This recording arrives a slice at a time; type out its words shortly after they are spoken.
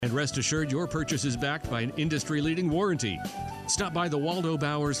And rest assured your purchase is backed by an industry-leading warranty. Stop by the Waldo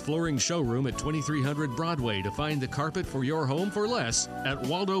Bowers Flooring Showroom at 2300 Broadway to find the carpet for your home for less at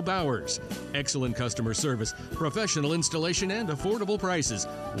Waldo Bowers. Excellent customer service, professional installation, and affordable prices.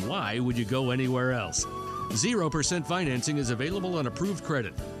 Why would you go anywhere else? 0% financing is available on approved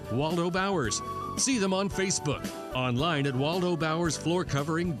credit. Waldo Bowers. See them on Facebook, online at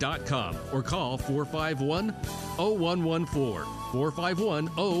waldobowersfloorcovering.com, or call 451-0114.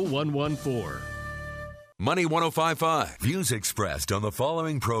 451-0114. Money 1055. Views expressed on the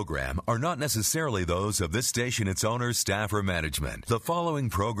following program are not necessarily those of this station, its owners, staff, or management. The following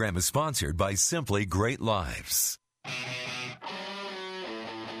program is sponsored by Simply Great Lives.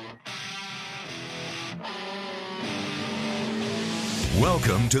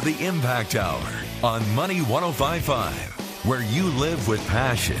 Welcome to the Impact Hour on Money 1055, where you live with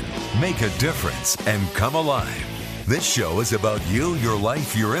passion, make a difference, and come alive. This show is about you, your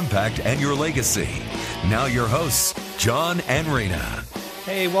life, your impact, and your legacy. Now your hosts, John and Rena.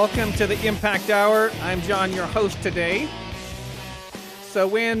 Hey, welcome to the Impact Hour. I'm John, your host today. So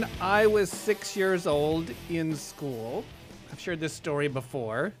when I was 6 years old in school, I've shared this story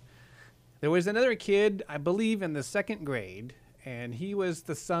before, there was another kid, I believe in the second grade, and he was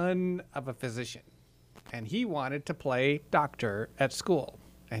the son of a physician. And he wanted to play doctor at school.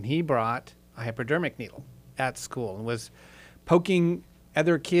 And he brought a hypodermic needle at school and was poking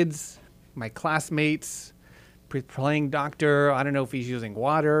other kids, my classmates, playing doctor. I don't know if he's using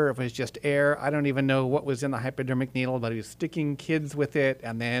water, if it was just air. I don't even know what was in the hypodermic needle, but he was sticking kids with it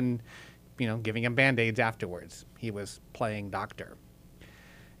and then, giving them Band-Aids afterwards. He was playing doctor.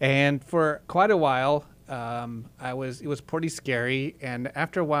 And for quite a while, it was pretty scary. And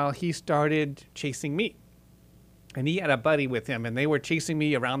after a while, he started chasing me. And he had a buddy with him, and they were chasing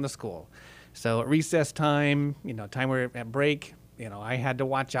me around the school. So at recess time, time we're at break, I had to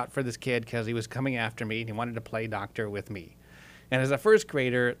watch out for this kid because he was coming after me and he wanted to play doctor with me. And as a first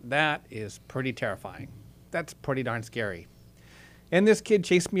grader, that is pretty terrifying. That's pretty darn scary. And this kid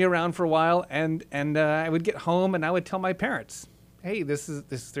chased me around for a while, and I would get home and I would tell my parents, hey, there's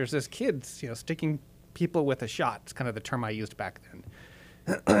this kid, sticking people with a shot. It's kind of the term I used back then.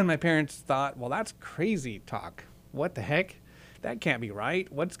 My parents thought, well, that's crazy talk. What the heck? That can't be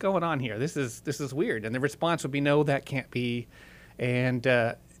right. What's going on here? This is weird. And the response would be, no, that can't be. And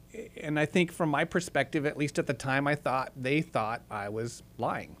I think from my perspective, at least at the time, they thought I was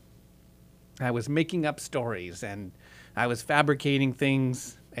lying. I was making up stories and I was fabricating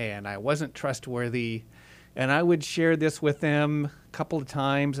things and I wasn't trustworthy. And I would share this with them a couple of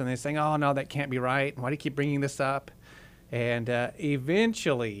times and they're saying, oh, no, that can't be right. Why do you keep bringing this up? And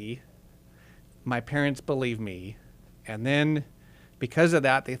eventually, my parents believed me. And then because of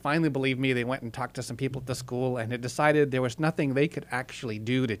that, they finally believed me. They went and talked to some people at the school and had decided there was nothing they could actually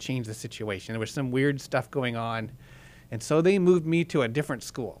do to change the situation. There was some weird stuff going on. And so they moved me to a different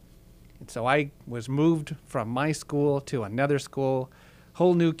school. And so I was moved from my school to another school,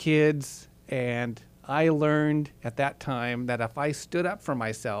 whole new kids. And I learned at that time that if I stood up for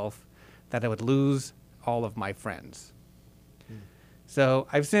myself, that I would lose all of my friends. So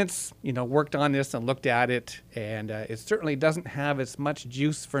I've since, worked on this and looked at it, and it certainly doesn't have as much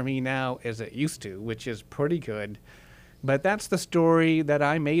juice for me now as it used to, which is pretty good. But that's the story that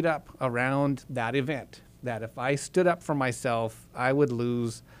I made up around that event, that if I stood up for myself, I would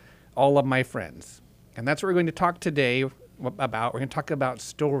lose all of my friends. And that's what we're going to talk today about. We're going to talk about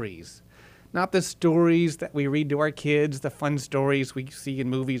stories. Not the stories that we read to our kids, the fun stories we see in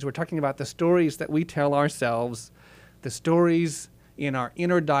movies. We're talking about the stories that we tell ourselves, the stories in our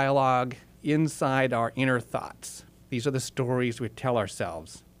inner dialogue, inside our inner thoughts. These are the stories we tell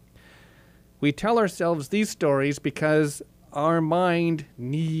ourselves. We tell ourselves these stories because our mind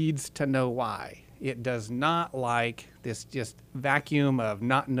needs to know why. It does not like this just vacuum of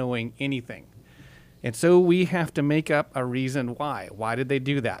not knowing anything. And so we have to make up a reason why. Why did they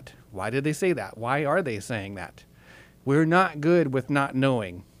do that? Why did they say that? Why are they saying that? We're not good with not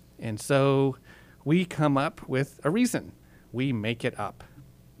knowing. And so we come up with a reason. We make it up.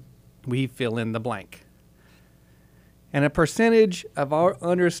 We fill in the blank. And a percentage of our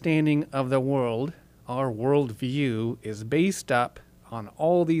understanding of the world, our worldview, is based up on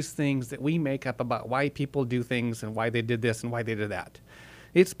all these things that we make up about why people do things and why they did this and why they did that.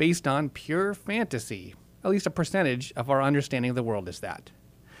 It's based on pure fantasy. At least a percentage of our understanding of the world is that.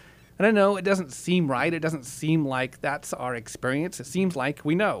 And I know it doesn't seem right. It doesn't seem like that's our experience. It seems like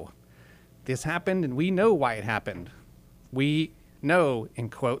we know. This happened and we know why it happened. We know, in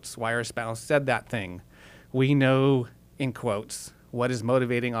quotes, why our spouse said that thing. We know, in quotes, what is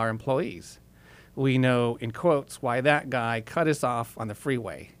motivating our employees. We know, in quotes, why that guy cut us off on the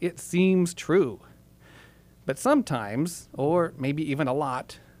freeway. It seems true. But sometimes, or maybe even a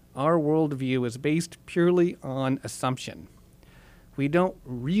lot, our worldview is based purely on assumption. We don't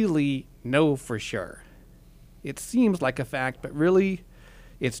really know for sure. It seems like a fact, but really,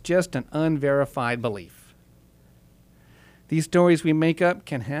 it's just an unverified belief. These stories we make up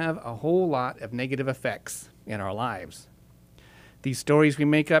can have a whole lot of negative effects in our lives. These stories we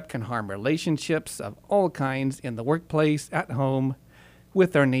make up can harm relationships of all kinds in the workplace, at home,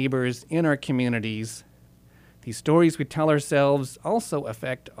 with our neighbors, in our communities. These stories we tell ourselves also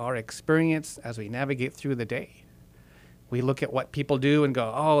affect our experience as we navigate through the day. We look at what people do and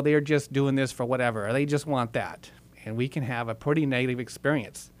go, oh, they're just doing this for whatever, or they just want that. And we can have a pretty negative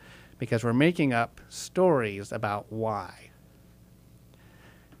experience because we're making up stories about why.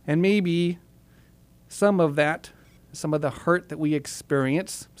 And maybe some of the hurt that we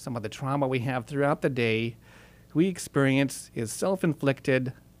experience, some of the trauma we have throughout the day, we experience is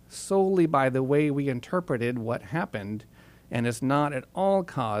self-inflicted solely by the way we interpreted what happened, and is not at all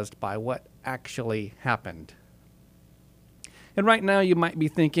caused by what actually happened. And right now you might be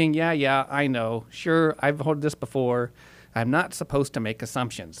thinking, yeah, I know. Sure, I've heard this before. I'm not supposed to make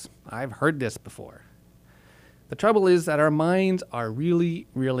assumptions. I've heard this before. The trouble is that our minds are really,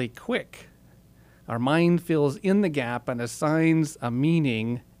 really quick. Our mind fills in the gap and assigns a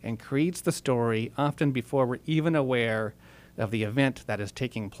meaning and creates the story often before we're even aware of the event that is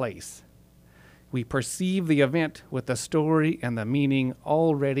taking place. We perceive the event with the story and the meaning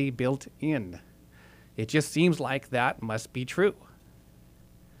already built in. It just seems like that must be true.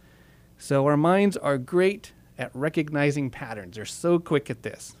 So our minds are great at recognizing patterns. They're so quick at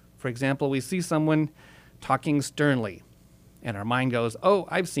this. For example, we see someone talking sternly, and our mind goes, oh,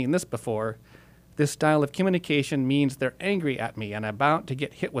 I've seen this before. This style of communication means they're angry at me and about to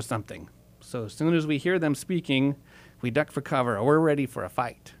get hit with something. So as soon as we hear them speaking, we duck for cover or we're ready for a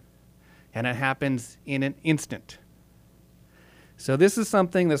fight. And it happens in an instant. So this is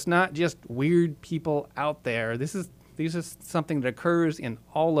something that's not just weird people out there. This is something that occurs in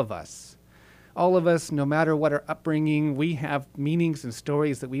all of us. All of us, no matter what our upbringing, we have meanings and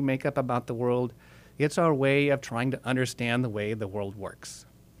stories that we make up about the world. It's our way of trying to understand the way the world works.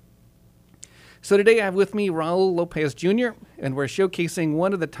 So today I have with me Raul Lopez Jr., and we're showcasing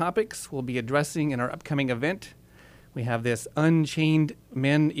one of the topics we'll be addressing in our upcoming event. We have this Unchained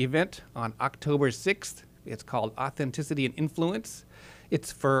Men event on October 6th. It's called Authenticity and Influence.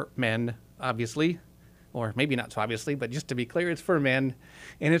 It's for men, obviously, or maybe not so obviously, but just to be clear, it's for men.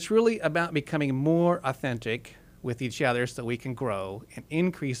 And it's really about becoming more authentic with each other so we can grow and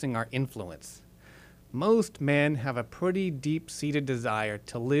increasing our influence. Most men have a pretty deep-seated desire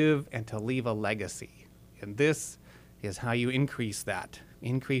to live and to leave a legacy. And this is how you increase that.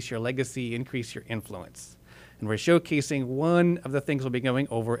 Increase your legacy, increase your influence. And we're showcasing one of the things we'll be going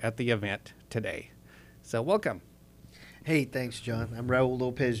over at the event today. So welcome. Hey, thanks, John. I'm Raul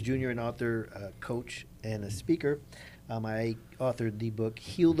Lopez Jr., an author, coach, and a speaker. I authored the book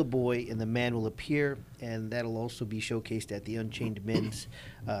Heal the Boy and the Man Will Appear, and that'll also be showcased at the Unchained Men's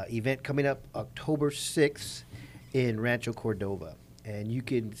event coming up October 6th in Rancho Cordova. And you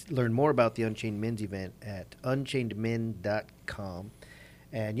can learn more about the Unchained Men's event at unchainedmen.com.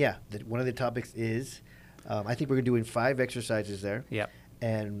 And yeah, one of the topics is, I think we're doing 5 exercises there. Yep.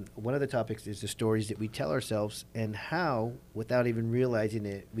 And one of the topics is the stories that we tell ourselves and how, without even realizing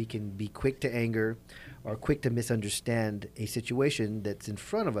it, we can be quick to anger or quick to misunderstand a situation that's in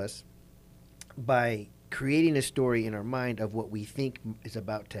front of us by creating a story in our mind of what we think is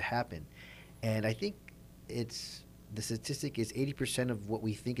about to happen. And I think the statistic is 80% of what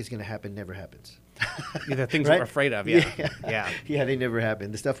we think is going to happen never happens. The things right? we're afraid of, yeah. Yeah, they never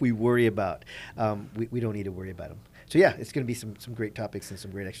happen. The stuff we worry about, we don't need to worry about them. So yeah, it's going to be some great topics and some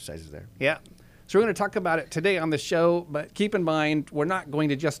great exercises there. Yeah. So we're going to talk about it today on the show, but keep in mind, we're not going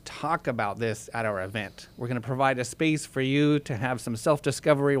to just talk about this at our event. We're going to provide a space for you to have some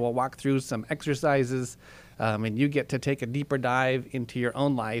self-discovery. We'll walk through some exercises, and you get to take a deeper dive into your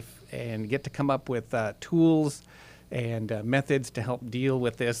own life and get to come up with tools and methods to help deal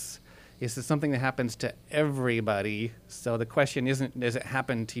with this. This is something that happens to everybody. So the question isn't, does it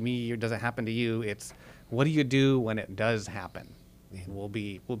happen to me or does it happen to you? It's, what do you do when it does happen? And we'll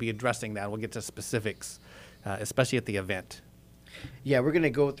be addressing that. We'll get to specifics, especially at the event. Yeah, we're going to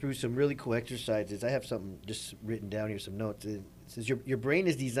go through some really cool exercises. I have something just written down here, some notes. It says your brain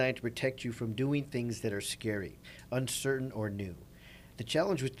is designed to protect you from doing things that are scary, uncertain, or new. The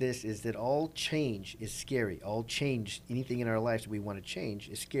challenge with this is that all change is scary. All change, anything in our lives that we want to change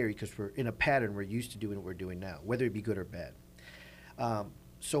is scary because we're in a pattern we're used to doing what we're doing now, whether it be good or bad.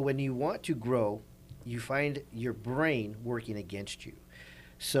 So when you want to grow you find your brain working against you.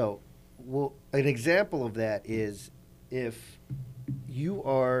 So, an example of that is if you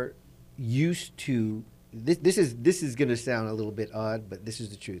are used to this is going to sound a little bit odd, but this is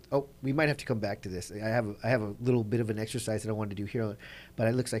the truth. Oh, we might have to come back to this. I have a little bit of an exercise that I want to do here, but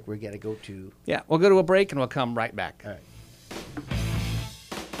it looks like we're going to go to. Yeah, we'll go to a break and we'll come right back. All right.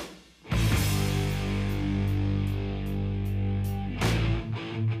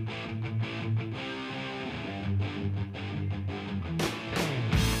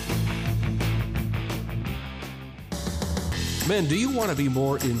 Men, do you want to be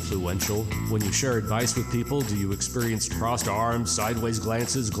more influential? When you share advice with people, do you experience crossed arms, sideways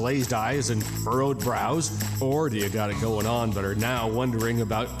glances, glazed eyes, and furrowed brows? Or do you got it going on but are now wondering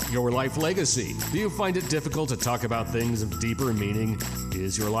about your life legacy? Do you find it difficult to talk about things of deeper meaning?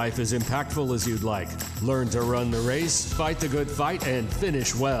 Is your life as impactful as you'd like? Learn to run the race, fight the good fight, and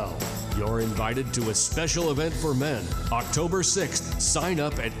finish well. You're invited to a special event for men, October 6th. Sign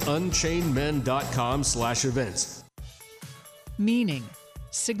up at unchainedmen.com/events. Meaning,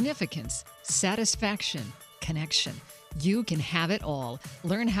 significance, satisfaction, connection. You can have it all.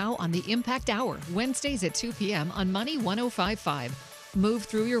 Learn how on the Impact Hour, Wednesdays at 2 p.m. on Money 105.5. Move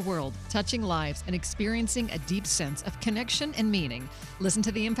through your world, touching lives and experiencing a deep sense of connection and meaning. Listen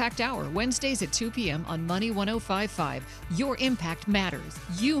to the Impact Hour, Wednesdays at 2 p.m. on Money 105.5. Your impact matters.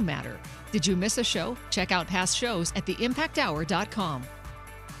 You matter. Did you miss a show? Check out past shows at theimpacthour.com.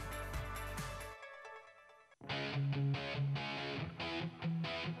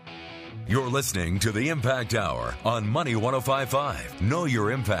 You're listening to the Impact Hour on Money 105.5. Know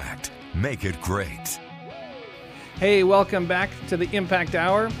your impact. Make it great. Hey, welcome back to the Impact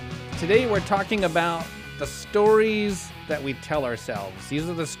Hour. Today we're talking about the stories that we tell ourselves. These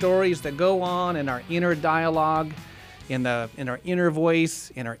are the stories that go on in our inner dialogue, in our inner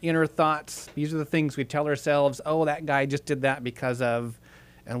voice, in our inner thoughts. These are the things we tell ourselves. Oh, that guy just did that because of,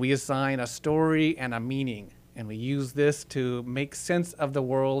 and we assign a story and a meaning. And we use this to make sense of the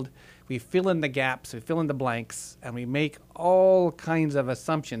world. We fill in the gaps, we fill in the blanks, and we make all kinds of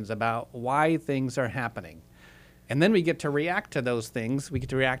assumptions about why things are happening. And then we get to react to those things. We get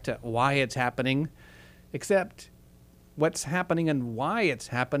to react to why it's happening, except what's happening and why it's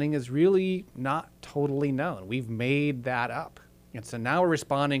happening is really not totally known. We've made that up. And so now we're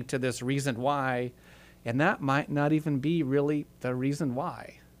responding to this reason why, and that might not even be really the reason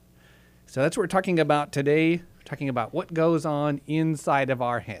why. So that's what we're talking about today. We're talking about what goes on inside of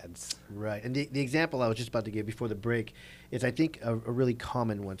our heads. Right. And the example I was just about to give before the break is, I think, a really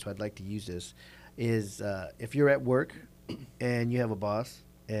common one, so I'd like to use this, is if you're at work and you have a boss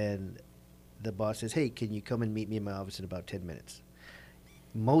and the boss says, hey, can you come and meet me in my office in about 10 minutes?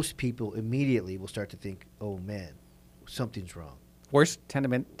 Most people immediately will start to think, oh, man, something's wrong. Worst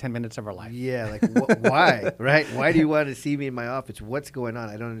 10 minutes of our life. Yeah, like why, right? Why do you want to see me in my office? What's going on?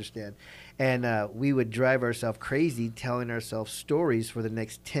 I don't understand. And we would drive ourselves crazy telling ourselves stories for the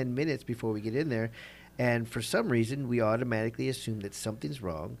next 10 minutes before we get in there. And for some reason, we automatically assume that something's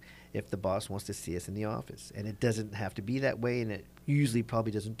wrong if the boss wants to see us in the office. And it doesn't have to be that way, and it usually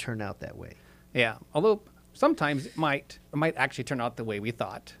probably doesn't turn out that way. Yeah, although sometimes it might actually turn out the way we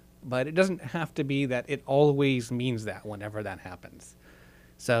thought. But it doesn't have to be that it always means that whenever that happens.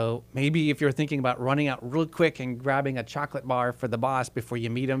 So maybe if you're thinking about running out real quick and grabbing a chocolate bar for the boss before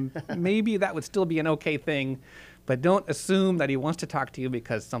you meet him, maybe that would still be an okay thing. But don't assume that he wants to talk to you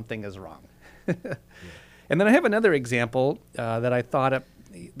because something is wrong. Yeah. And then I have another example that I thought of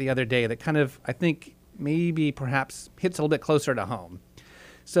the other day that kind of, I think, maybe perhaps hits a little bit closer to home.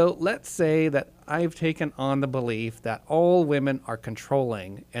 So let's say that I've taken on the belief that all women are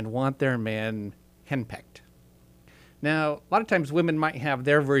controlling and want their men henpecked. Now, a lot of times women might have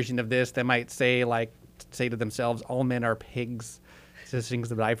their version of this. They might say to themselves, all men are pigs. These things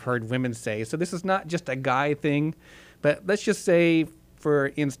that I've heard women say. So this is not just a guy thing, but let's just say,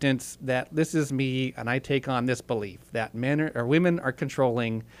 for instance, that this is me and I take on this belief that women are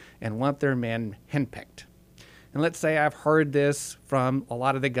controlling and want their men henpecked. And let's say I've heard this from a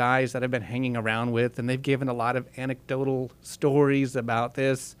lot of the guys that I've been hanging around with, and they've given a lot of anecdotal stories about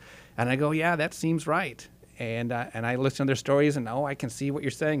this. And I go, yeah, that seems right. And I listen to their stories, and I can see what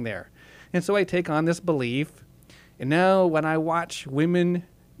you're saying there. And so I take on this belief. And now when I watch women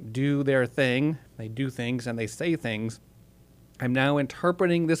do their thing, they do things and they say things, I'm now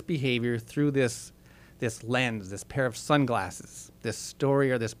interpreting this behavior through this lens, this pair of sunglasses, this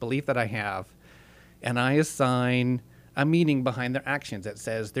story or this belief that I have. And I assign a meaning behind their actions that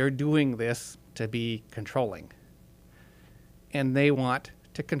says they're doing this to be controlling. And they want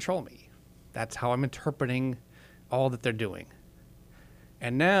to control me. That's how I'm interpreting all that they're doing.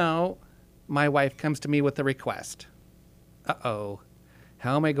 And now my wife comes to me with a request. Uh-oh,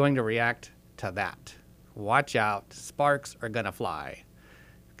 how am I going to react to that? Watch out, sparks are going to fly.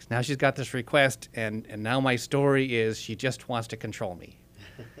 'Cause now she's got this request, and now my story is she just wants to control me.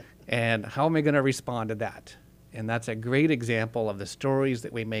 And how am I going to respond to that? And that's a great example of the stories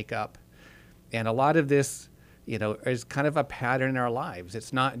that we make up. And a lot of this, is kind of a pattern in our lives.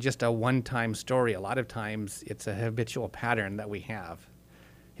 It's not just a one-time story. A lot of times it's a habitual pattern that we have.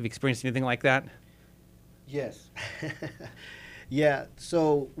 Have you experienced anything like that? Yes. Yeah.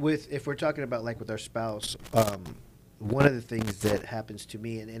 So if we're talking about like with our spouse, one of the things that happens to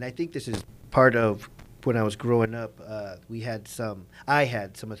me, and I think this is part of when I was growing up, I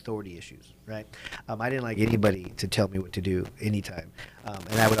had some authority issues, right? I didn't like anybody to tell me what to do anytime.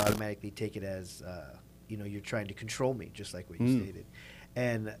 And I would automatically take it as, you're trying to control me, just like what you stated.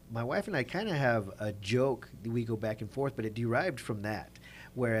 And my wife and I kind of have a joke. We go back and forth, but it derived from that.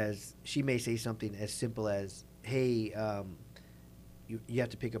 Whereas she may say something as simple as, hey, you have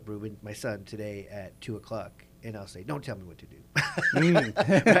to pick up Ruben, my son, today at 2 o'clock. And I'll say, don't tell me what to do.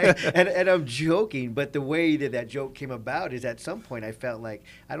 Right? And I'm joking, but the way that joke came about is at some point I felt like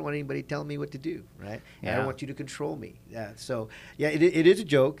I don't want anybody telling me what to do, right? And I don't want you to control me. So, it is a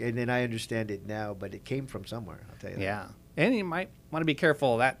joke, and then I understand it now, but it came from somewhere, I'll tell you that. Yeah. And you might want to be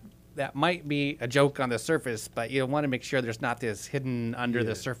careful. That might be a joke on the surface, but you want to make sure there's not this hidden under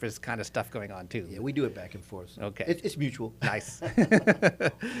the surface kind of stuff going on, too. Yeah, we do it back and forth. So okay. It's mutual. Nice.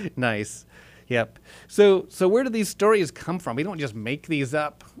 Nice. Yep. So where do these stories come from? We don't just make these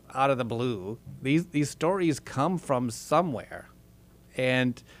up out of the blue. These stories come from somewhere,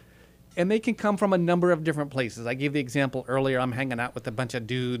 and they can come from a number of different places. I gave the example earlier. I'm hanging out with a bunch of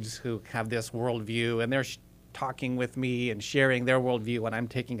dudes who have this worldview, and they're talking with me and sharing their worldview, and I'm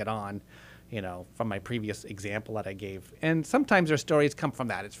taking it on, from my previous example that I gave. And sometimes their stories come from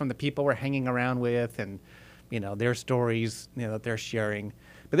that. It's from the people we're hanging around with, and their stories that they're sharing.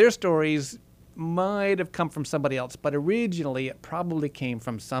 But their stories might have come from somebody else, but originally it probably came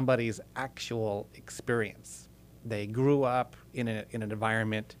from somebody's actual experience. They grew up in an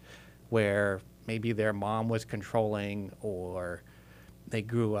environment where maybe their mom was controlling, or they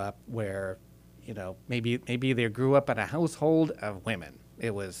grew up where, maybe they grew up in a household of women.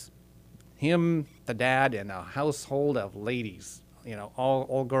 It was him, the dad, and a household of ladies,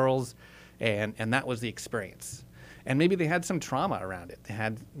 all girls, and that was the experience. And maybe they had some trauma around it. They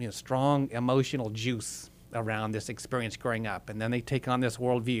had strong emotional juice around this experience growing up. And then they take on this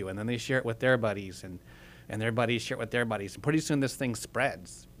worldview, and then they share it with their buddies, and their buddies share it with their buddies. And pretty soon this thing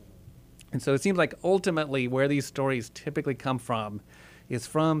spreads. And so it seems like ultimately where these stories typically come from is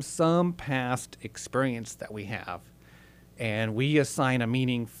from some past experience that we have. And we assign a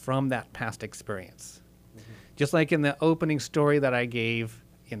meaning from that past experience. Mm-hmm. Just like in the opening story that I gave,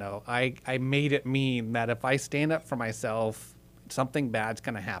 I made it mean that if I stand up for myself, something bad's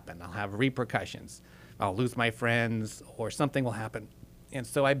going to happen. I'll have repercussions. I'll lose my friends, or something will happen. And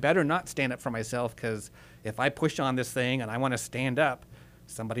so I better not stand up for myself, because if I push on this thing and I want to stand up,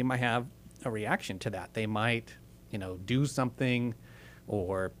 somebody might have a reaction to that. They might, do something,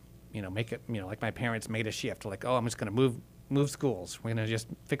 or, make it, like my parents made a shift. Like, oh, I'm just going to move schools. We're going to just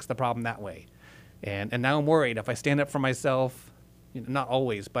fix the problem that way. And now I'm worried if I stand up for myself. Not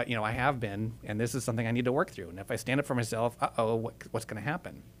always, but I have been, and this is something I need to work through. And if I stand up for myself, what's going to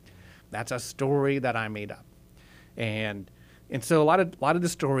happen? That's a story that I made up, and so a lot of the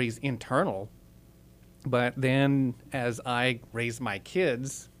story's internal. But then as I raise my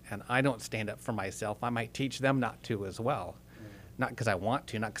kids, and I don't stand up for myself, I might teach them not to as well. Not because I want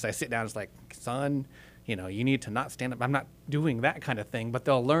to, not because I sit down and it's like, son, you need to not stand up. I'm not doing that kind of thing, but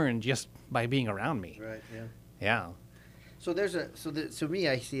they'll learn just by being around me. Right. Yeah. Yeah. So so me,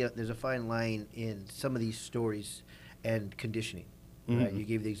 I see there's a fine line in some of these stories and conditioning. Mm-hmm. Right? You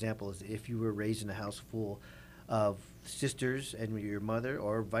gave the example as if you were raised in a house full of sisters and your mother,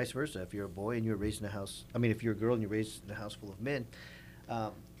 or vice versa. If you're a boy and you're raised in a house, if you're a girl and you're raised in a house full of men,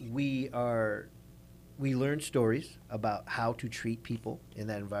 we learn stories about how to treat people in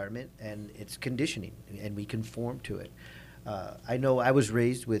that environment, and it's conditioning, and we conform to it. I know I was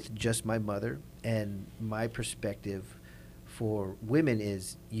raised with just my mother, and my perspective for women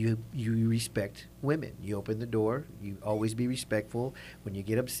is you respect women. You open the door. You always be respectful. When you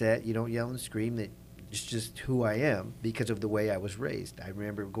get upset, you don't yell and scream. That it's just who I am because of the way I was raised. I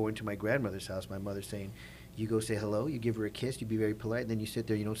remember going to my grandmother's house, my mother saying, you go say hello, you give her a kiss, you be very polite, and then you sit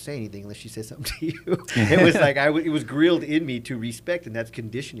there, you don't say anything unless she says something to you. It was like it was grilled in me to respect, and that's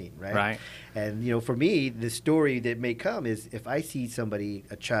conditioning, right? Right. And, for me, the story that may come is if I see somebody,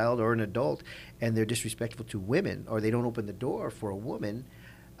 a child or an adult, and they're disrespectful to women, or they don't open the door for a woman,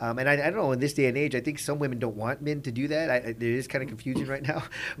 And I don't know, in this day and age, I think some women don't want men to do that. It is kind of confusing right now,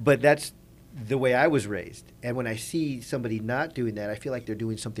 but that's the way I was raised. And when I see somebody not doing that, I feel like they're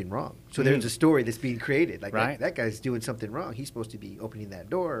doing something wrong. So there's a story that's being created. Like, that guy's doing something wrong. He's supposed to be opening that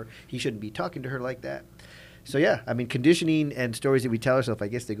door. He shouldn't be talking to her like that. So, yeah, I mean, conditioning and stories that we tell ourselves, I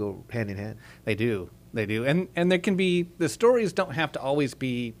guess they go hand in hand. They do. They do. And there can be, the stories don't have to always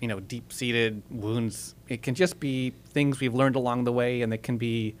be, deep-seated wounds. It can just be things we've learned along the way, and it can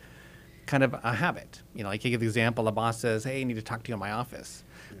be kind of a habit. Like you give the example, the boss says, hey, I need to talk to you in my office.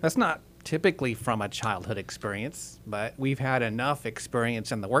 That's not typically from a childhood experience, but we've had enough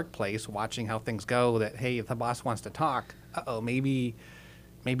experience in the workplace watching how things go that, hey, if the boss wants to talk, maybe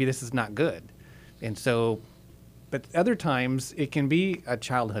this is not good. And so, but other times it can be a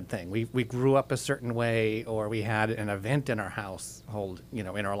childhood thing. We grew up a certain way, or we had an event in our household, in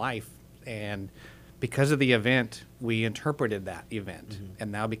our life, and because of the event, we interpreted that event.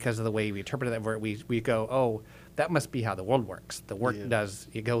 And now because of the way we interpreted that, we go, oh, that must be how the world works. The work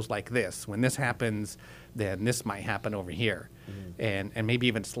it goes like this. When this happens, then this might happen over here. And maybe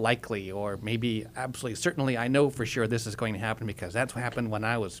even it's likely, or maybe absolutely certainly I know for sure this is going to happen because that's what happened when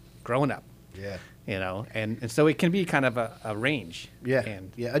I was growing up. Yeah. And so it can be kind of a range. Yeah.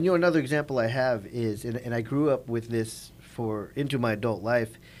 And another example I have is, and I grew up with this into my adult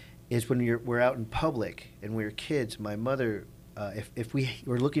life, is when we're out in public and we're kids. My mother, if we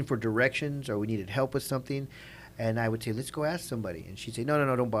were looking for directions or we needed help with something, and I would say, let's go ask somebody. And she'd say,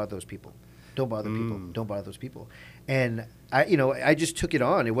 no, don't bother those people. Don't bother people. Don't bother those people. And I just took it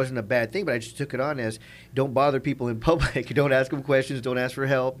on. It wasn't a bad thing, but I just took it on as don't bother people in public. Don't ask them questions. Don't ask for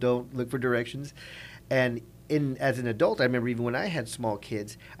help. Don't look for directions. And as an adult, I remember even when I had small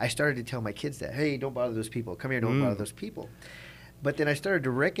kids, I started to tell my kids that, hey, don't bother those people. Come here, don't bother those people. But then I started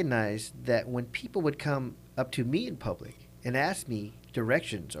to recognize that when people would come up to me in public and ask me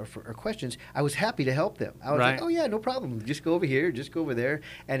directions or questions, I was happy to help them. I was like, oh, yeah, no problem. Just go over here, just go over there.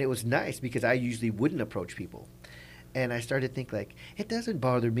 And it was nice because I usually wouldn't approach people. And I started to think, like, it doesn't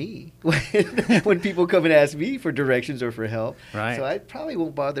bother me when people come and ask me for directions or for help. Right. So I probably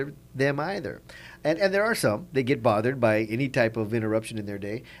won't bother them either. And there are some that get bothered by any type of interruption in their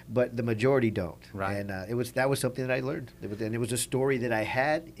day, but the majority don't. Right. And that was something that I learned. And it was a story that I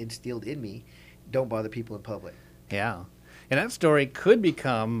had instilled in me. Don't bother people in public. Yeah. And that story could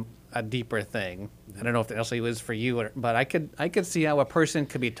become a deeper thing. I don't know if that necessarily was for you, but I could see how a person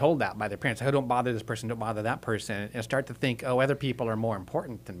could be told that by their parents. Oh, don't bother this person, don't bother that person, and start to think, oh, other people are more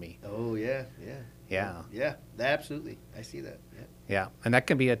important than me. Oh, yeah. Yeah, absolutely. I see that. Yeah, and that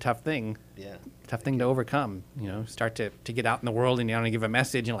can be a tough thing. Yeah. Tough thing to overcome. Start to get out in the world and you want to give a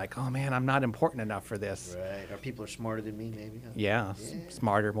message and like, oh man, I'm not important enough for this. Right. Or people are smarter than me, maybe. Yeah.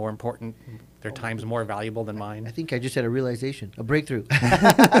 Smarter, more important. Their time's more valuable than mine. I think I just had a realization, a breakthrough.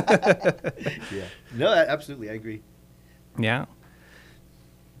 Yeah. No, absolutely, I agree. Yeah.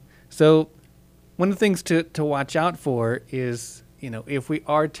 So, one of the things to watch out for is, if we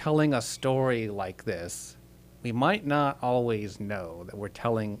are telling a story like this, we might not always know that we're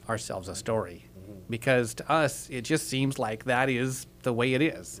telling ourselves a story, because to us, it just seems like that is the way it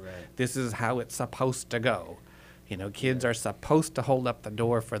is. Right. This is how it's supposed to go. Kids are supposed to hold up the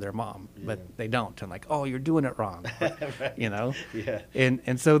door for their mom, but they don't. And like, oh, you're doing it wrong. Right. Yeah.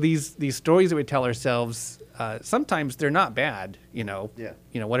 And so these stories that we tell ourselves, sometimes they're not bad.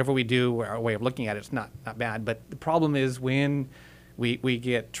 Whatever we do, our way of looking at it's not bad. But the problem is when we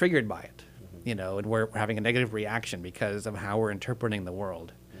get triggered by it. And we're having a negative reaction because of how we're interpreting the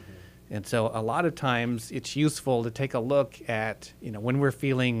world. And so a lot of times it's useful to take a look at, when we're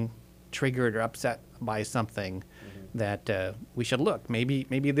feeling triggered or upset by something, that we should look.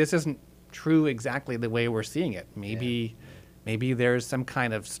 Maybe this isn't true exactly the way we're seeing it. Maybe there's some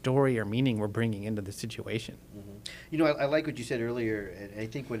kind of story or meaning we're bringing into the situation. I like what you said earlier, and I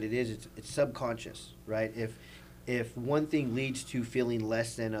think what it is, it's subconscious, right? If one thing leads to feeling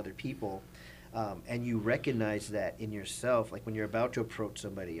less than other people, and you recognize that in yourself, like when you're about to approach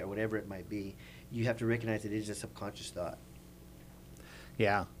somebody or whatever it might be, you have to recognize that it is a subconscious thought.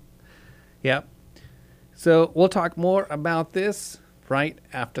 Yeah. Yep. So we'll talk more about this right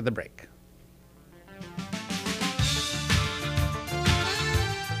after the break.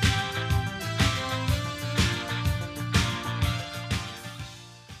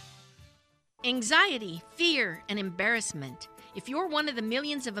 Anxiety, fear, and embarrassment. If you're one of the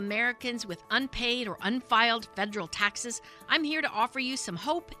millions of Americans with unpaid or unfiled federal taxes, I'm here to offer you some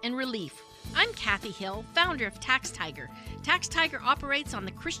hope and relief. I'm Kathy Hill, founder of Tax Tiger. Tax Tiger operates on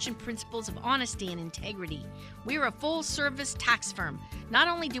the Christian principles of honesty and integrity. We're a full-service tax firm. Not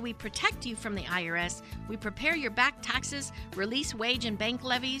only do we protect you from the IRS, we prepare your back taxes, release wage and bank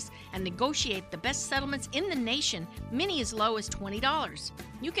levies, and negotiate the best settlements in the nation, many as low as $20.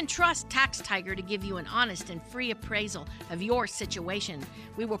 You can trust Tax Tiger to give you an honest and free appraisal of your situation.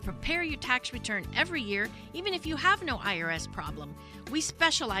 We will prepare your tax return every year, even if you have no IRS problem. We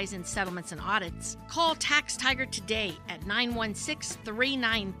specialize in settlements and audits. Call Tax Tiger today at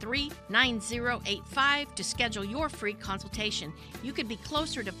 916-393-9085 to schedule your free consultation. You could be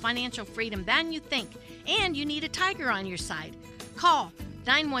closer to financial freedom than you think, and you need a tiger on your side. Call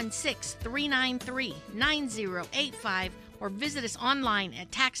 916-393-9085 or visit us online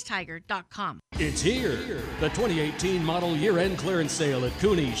at taxtiger.com. It's here, the 2018 model year-end clearance sale at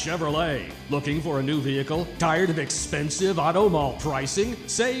Cooney Chevrolet. Looking for a new vehicle? Tired of expensive auto mall pricing?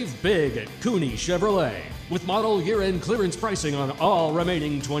 Save big at Cooney Chevrolet. With model year-end clearance pricing on all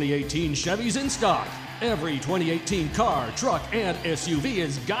remaining 2018 Chevys in stock. Every 2018 car, truck, and SUV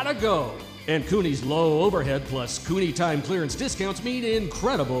has gotta go. And Cooney's low overhead plus Cooney time clearance discounts mean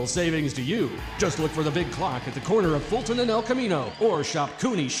incredible savings to you. Just look for the big clock at the corner of Fulton and El Camino or shop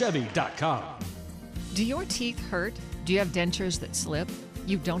CooneyChevy.com. Do your teeth hurt? Do you have dentures that slip?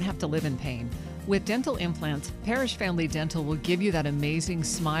 You don't have to live in pain. With dental implants, Parrish Family Dental will give you that amazing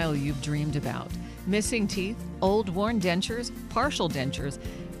smile you've dreamed about. Missing teeth, old worn dentures, partial dentures,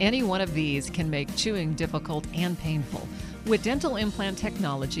 any one of these can make chewing difficult and painful. With dental implant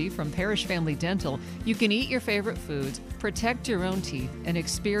technology from Parrish Family Dental, you can eat your favorite foods, protect your own teeth, and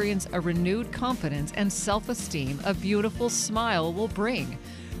experience a renewed confidence and self-esteem a beautiful smile will bring.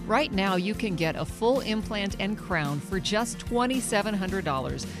 Right now, you can get a full implant and crown for just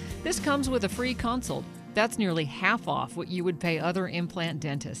 $2,700. This comes with a free consult. That's nearly half off what you would pay other implant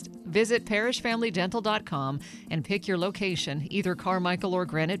dentists. Visit parrishfamilydental.com and pick your location, either Carmichael or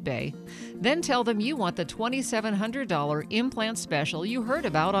Granite Bay. Then tell them you want the $2,700 implant special you heard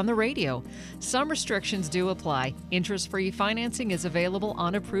about on the radio. Some restrictions do apply. Interest-free financing is available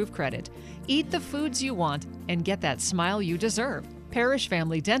on approved credit. Eat the foods you want and get that smile you deserve.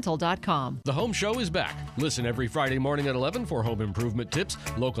 parrishfamilydental.com. The Home Show is back. Listen every Friday morning at 11 for home improvement tips,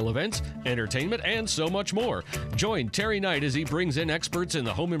 local events, entertainment, and so much more. Join Terry Knight as he brings in experts in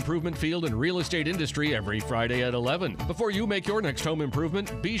the home improvement field and real estate industry every Friday at 11. Before you make your next home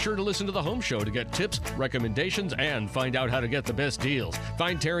improvement, be sure to listen to The Home Show to get tips, recommendations, and find out how to get the best deals.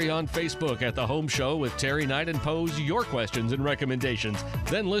 Find Terry on Facebook at The Home Show with Terry Knight and pose your questions and recommendations.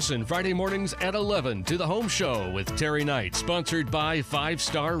 Then listen Friday mornings at 11 to The Home Show with Terry Knight, sponsored by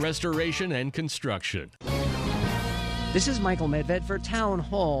 5-Star Restoration and Construction. This is Michael Medved for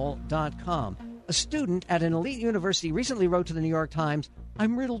townhall.com. A student at an elite university recently wrote to the New York Times,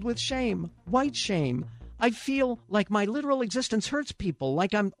 "I'm riddled with shame, white shame. I feel like my literal existence hurts people,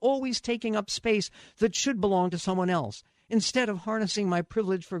 like I'm always taking up space that should belong to someone else. Instead of harnessing my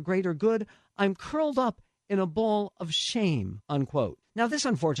privilege for greater good, I'm curled up in a ball of shame," unquote. Now, this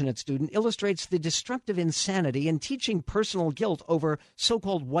unfortunate student illustrates the destructive insanity in teaching personal guilt over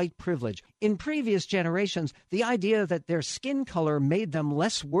so-called white privilege. In previous generations, the idea that their skin color made them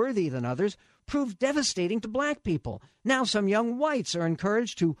less worthy than others proved devastating to black people. Now some young whites are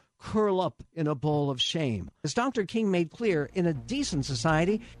encouraged to curl up in a ball of shame. As Dr. King made clear, in a decent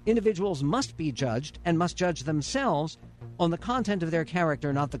society, individuals must be judged and must judge themselves on the content of their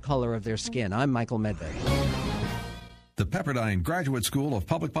character, not the color of their skin. I'm Michael Medved. The Pepperdine Graduate School of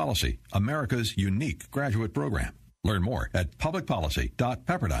Public Policy, America's unique graduate program. Learn more at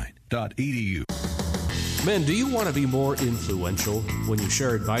publicpolicy.pepperdine.edu. Men, do you want to be more influential? When you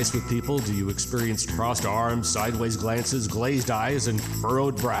share advice with people, do you experience crossed arms, sideways glances, glazed eyes, and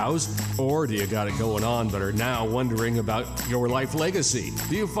furrowed brows? Or do you got it going on but are now wondering about your life legacy?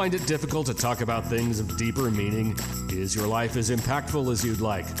 Do you find it difficult to talk about things of deeper meaning? Is your life as impactful as you'd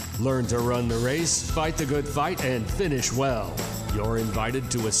like? Learn to run the race, fight the good fight, and finish well. You're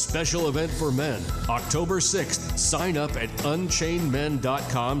invited to a special event for men, October 6th. Sign up at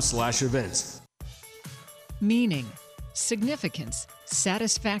unchainedmen.com/events. Meaning, significance,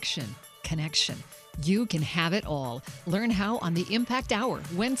 satisfaction, connection. You can have it all. Learn how on the Impact Hour,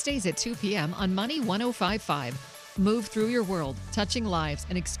 Wednesdays at 2 p.m. on Money 105.5. Move through your world, touching lives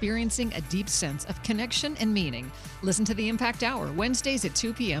and experiencing a deep sense of connection and meaning. Listen to the Impact Hour, Wednesdays at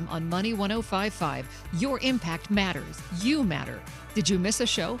 2 p.m. on Money 105.5. Your impact matters. You matter. Did you miss a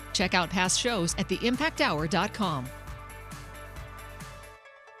show? Check out past shows at theimpacthour.com.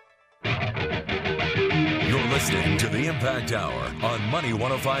 You're listening to the Impact Hour on Money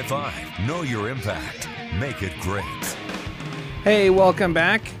 105.5. Know your impact. Make it great. Hey, welcome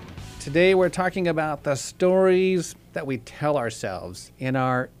back. Today we're talking about the stories that we tell ourselves in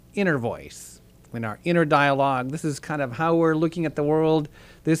our inner voice, in our inner dialogue. This is kind of how we're looking at the world.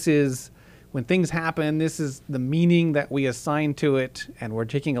 This is when things happen, this is the meaning that we assign to it, and we're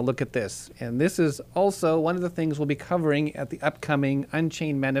taking a look at this. And this is also one of the things we'll be covering at the upcoming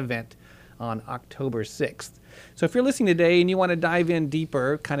Unchained Men event on October 6th. So if you're listening today and you want to dive in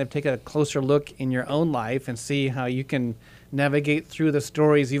deeper, kind of take a closer look in your own life and see how you can navigate through the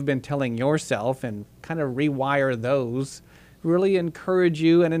stories you've been telling yourself and kind of rewire those, really encourage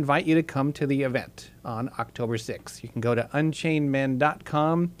you and invite you to come to the event on October 6th. You can go to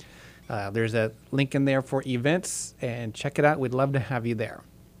unchainedmen.com. There's a link in there for events, and check it out. We'd love to have you there.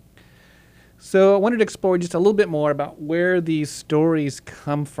 So I wanted to explore just a little bit more about where these stories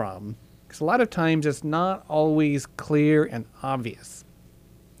come from, because a lot of times it's not always clear and obvious.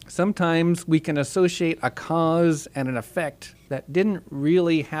 Sometimes we can associate a cause and an effect that didn't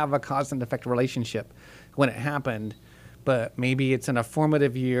really have a cause and effect relationship when it happened, but maybe it's in a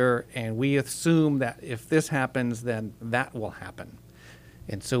formative year, and we assume that if this happens, then that will happen.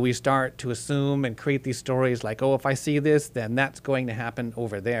 And so we start to assume and create these stories like, oh, if I see this, then that's going to happen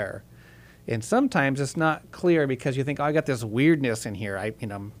over there. And sometimes it's not clear because you think, oh, I got this weirdness in here.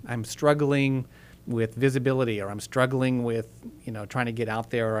 I'm struggling with visibility, or I'm struggling with, trying to get out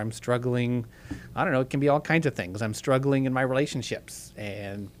there, or I'm struggling, I don't know, it can be all kinds of things. I'm struggling in my relationships.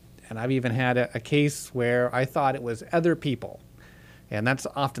 And I've even had a case where I thought it was other people. And that's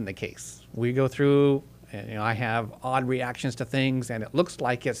often the case. We go through, and I have odd reactions to things, and it looks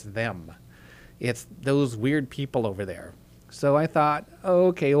like it's them. It's those weird people over there. So I thought, oh,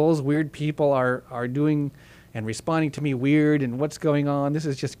 okay, well, those weird people are doing and responding to me weird, and what's going on? This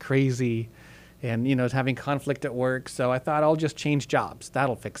is just crazy. And, having conflict at work. So I thought I'll just change jobs.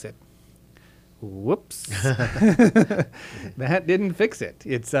 That'll fix it. Whoops. That didn't fix it.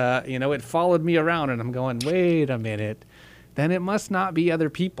 It's, it followed me around, and I'm going, wait a minute. Then it must not be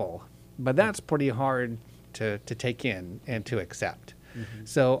other people. But that's pretty hard to take in and to accept. Mm-hmm.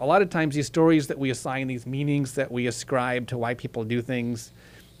 So a lot of times these stories that we assign, these meanings that we ascribe to why people do things,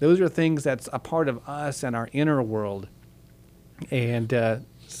 those are things that's a part of us and our inner world. And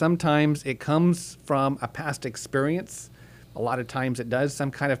sometimes it comes from a past experience. A lot of times it does,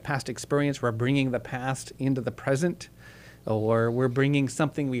 some kind of past experience. We're bringing the past into the present, or we're bringing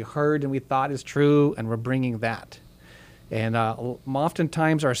something we heard and we thought is true, and we're bringing that. And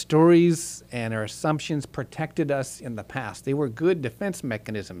oftentimes our stories and our assumptions protected us in the past. They were good defense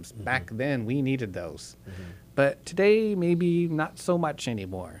mechanisms. Mm-hmm. Back then, we needed those. Mm-hmm. But today, maybe not so much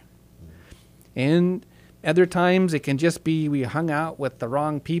anymore. Mm-hmm. And other times, it can just be we hung out with the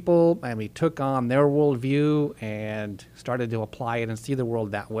wrong people, and we took on their worldview and started to apply it and see the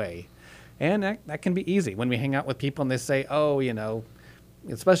world that way. And that can be easy when we hang out with people and they say, oh,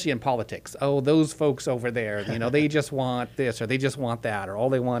 especially in politics, oh, those folks over there, they just want this, or they just want that, or all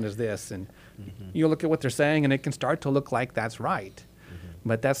they want is this. And you look at what they're saying, and it can start to look like that's right.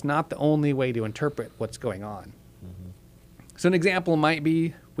 But that's not the only way to interpret what's going on. So an example might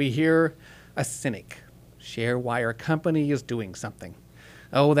be we hear a cynic share why our company is doing something.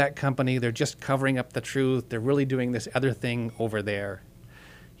 Oh, that company, they're just covering up the truth. They're really doing this other thing over there.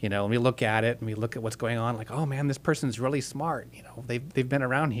 And we look at it and we look at what's going on, like, oh man, this person's really smart. They've been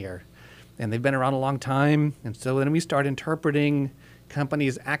around here, and they've been around a long time. And so then we start interpreting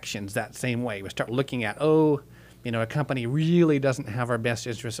companies' actions that same way. We start looking at, a company really doesn't have our best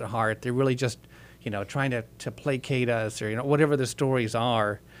interests at heart. They're really just, trying to placate us, or, whatever the stories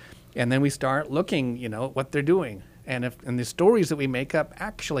are. And then we start looking, at what they're doing. And the stories that we make up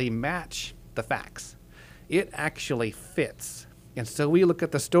actually match the facts. It actually fits. And so we look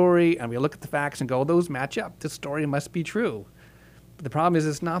at the story and we look at the facts and go, those match up. This story must be true. But the problem is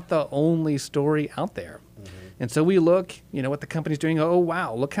it's not the only story out there. Mm-hmm. And so we look, what the company's doing. Oh,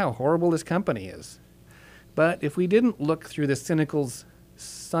 wow, look how horrible this company is. But if we didn't look through the cynical's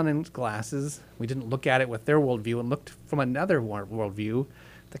sunglasses, we didn't look at it with their worldview and looked from another worldview,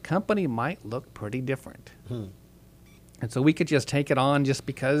 the company might look pretty different. And so we could just take it on just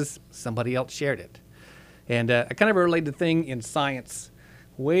because somebody else shared it. And a kind of a related thing in science,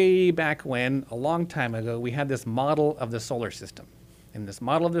 way back when, a long time ago, we had this model of the solar system. In this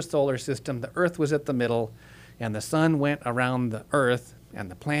model of the solar system, the Earth was at the middle, and the sun went around the Earth, and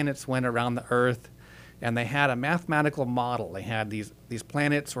the planets went around the Earth, and they had a mathematical model. They had these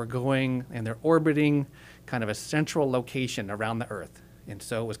planets were going, and they're orbiting kind of a central location around the Earth. And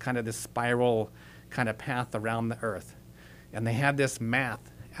so it was kind of this spiral kind of path around the Earth. And they had this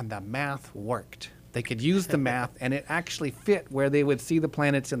math, and the math worked. They could use the math, and it actually fit where they would see the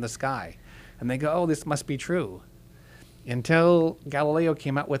planets in the sky. And they go, oh, this must be true. until Galileo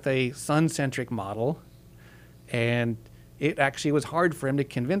came out with a sun-centric model, and it actually was hard for him to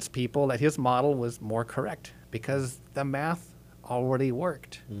convince people that his model was more correct because the math already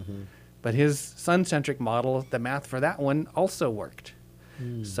worked. But his sun-centric model, the math for that one also worked.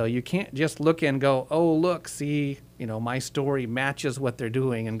 So you can't just look and go, oh, look, see, my story matches what they're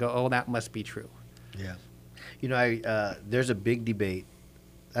doing, and go, oh, that must be true. Yeah. There's a big debate.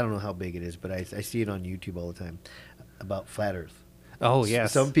 I don't know how big it is, but I see it on YouTube all the time about flat Earth. Oh,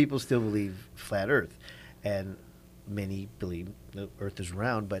 yes. Some people still believe flat Earth, and many believe the Earth is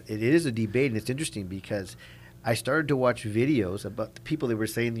round. But it is a debate, and it's interesting because I started to watch videos about the people that were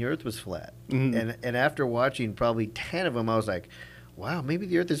saying the Earth was flat. And after watching probably 10 of them, I was like, wow, maybe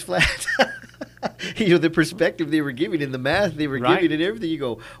the Earth is flat. The perspective they were giving and the math they were giving and everything, you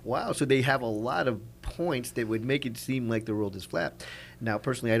go, wow. So they have a lot of points that would make it seem like the world is flat. Now,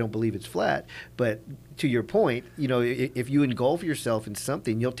 personally, I don't believe it's flat. But to your point, if you engulf yourself in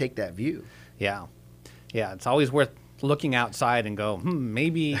something, you'll take that view. Yeah. Yeah, it's always worth looking outside and go,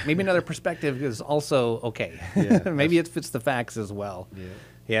 maybe another perspective is also okay. Yeah, maybe it fits the facts as well. Yeah.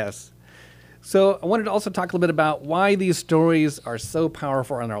 Yes. So I wanted to also talk a little bit about why these stories are so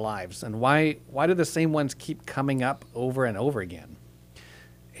powerful in our lives, and why do the same ones keep coming up over and over again.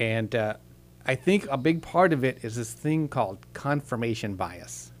 And I think a big part of it is this thing called confirmation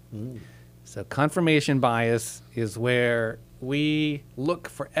bias. So confirmation bias is where we look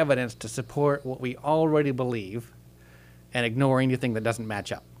for evidence to support what we already believe and ignore anything that doesn't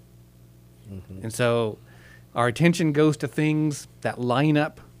match up. And so our attention goes to things that line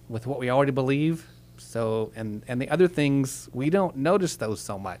up with what we already believe. So, and the other things, we don't notice those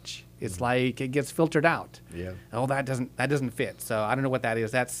so much. It's like it gets filtered out. Yeah. Oh, that doesn't fit. So I don't know what that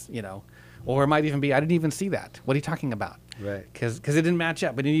is. That's, or it might even be, I didn't even see that. What are you talking about? Right. Because it didn't match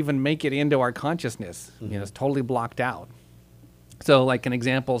up. It didn't even make it into our consciousness. It's totally blocked out. So like an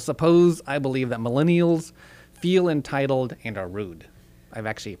example, suppose I believe that millennials feel entitled and are rude. I've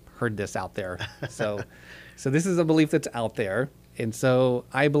actually heard this out there. So this is a belief that's out there. And so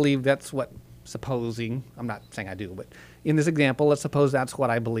I believe that's what, I'm not saying I do, but in this example, let's suppose that's what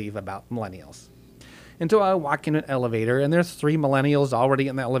I believe about millennials. And so I walk in an elevator, and there's 3 millennials already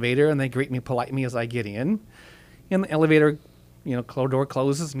in the elevator, and they greet me politely as I get in. And the elevator, door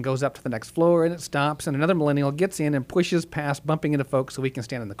closes and goes up to the next floor, and it stops, and another millennial gets in and pushes past, bumping into folks so we can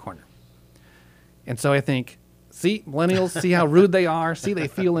stand in the corner. And so I think, see, millennials, see how rude they are, see they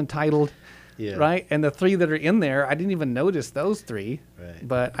feel entitled. Yeah. Right? And the 3 that are in there, I didn't even notice those 3,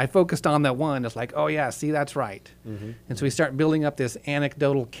 but I focused on that one. It's like, oh, yeah, see, that's right. And so we start building up this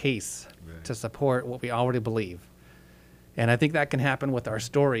anecdotal case to support what we already believe. And I think that can happen with our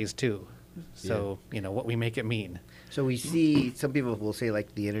stories, too. So, what we make it mean. So we see, some people will say,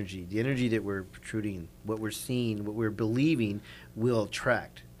 like, the energy that we're protruding, what we're seeing, what we're believing will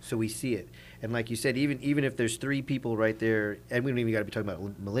attract. So we see it. And like you said, even if there's 3 people right there, and we don't even got to be talking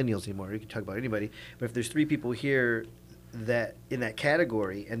about millennials anymore. We can talk about anybody. But if there's 3 people here that in that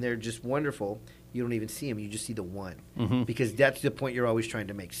category, and they're just wonderful, you don't even see them. You just see the one, because that's the point you're always trying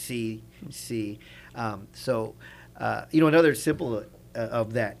to make. See. Another simple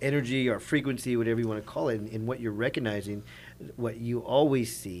of that energy or frequency, whatever you want to call it, and what you're recognizing, what you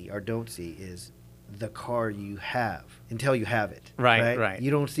always see or don't see is the car you have until you have it. Right.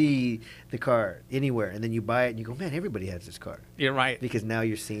 You don't see the car anywhere, and then you buy it and you go, man, everybody has this car. You're right. Because now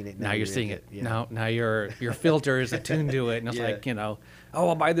you're seeing it. Now you're seeing it. Yeah. Now your filter is attuned to it, and it's like, oh,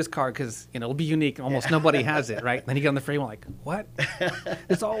 I'll buy this car because it'll be unique. Almost nobody has it, right? Then you get on the freeway like, what?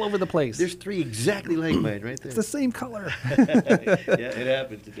 It's all over the place. There's 3 exactly like mine right there. It's the same color. It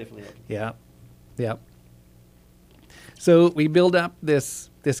happens. It definitely happens. Yeah. So we build up this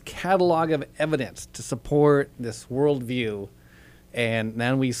catalog of evidence to support this worldview, and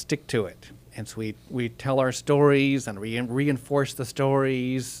then we stick to it. And so we tell our stories and reinforce the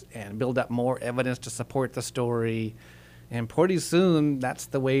stories and build up more evidence to support the story. And pretty soon, that's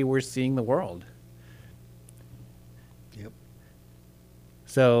the way we're seeing the world. Yep.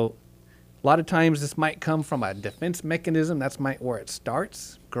 So a lot of times this might come from a defense mechanism. That's where it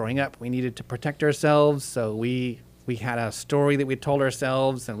starts. Growing up, we needed to protect ourselves, so we had a story that we told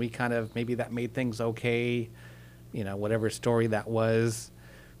ourselves, and we kind of, maybe that made things okay, whatever story that was,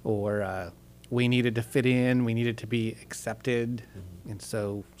 or we needed to fit in, we needed to be accepted, and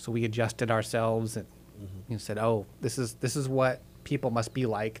so we adjusted ourselves and said, oh, this is what people must be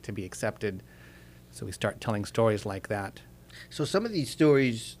like to be accepted. So we start telling stories like that. So some of these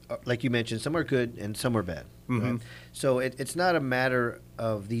stories, like you mentioned, some are good and some are bad. Mm-hmm. Right? So it's not a matter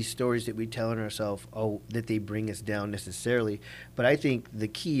of these stories that we tell in ourselves, that they bring us down necessarily. But I think the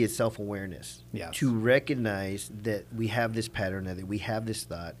key is self-awareness. Yes. To recognize that we have this pattern, that we have this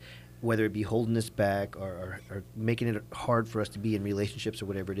thought, whether it be holding us back or making it hard for us to be in relationships or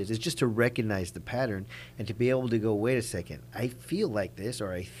whatever it is. It's just to recognize the pattern and to be able to go, wait a second, I feel like this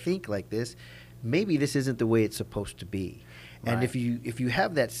or I think like this. Maybe this isn't the way it's supposed to be. And Right. if you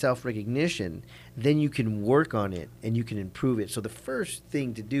have that self-recognition, then you can work on it and you can improve it. So the first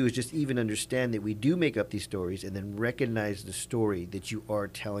thing to do is just even understand that we do make up these stories and then recognize the story that you are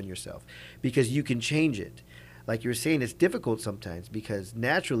telling yourself, because you can change it. Like you were saying, it's difficult sometimes because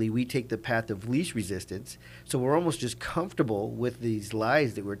naturally we take the path of least resistance. So we're almost just comfortable with these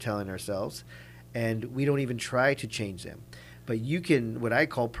lies that we're telling ourselves, and we don't even try to change them. But you can, what I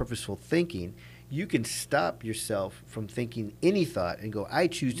call purposeful thinking, you can stop yourself from thinking any thought and go, I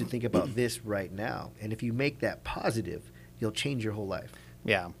choose to think about this right now. And if you make that positive, you'll change your whole life.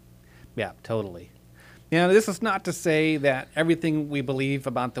 Yeah, totally. This is not to say that everything we believe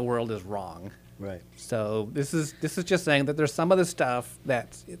about the world is wrong. Right. So this is just saying that there's some of the stuff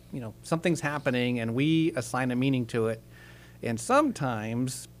that's, something's happening and we assign a meaning to it. And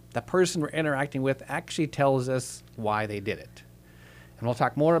sometimes the person we're interacting with actually tells us why they did it. And we'll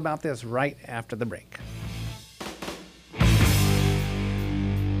talk more about this right after the break.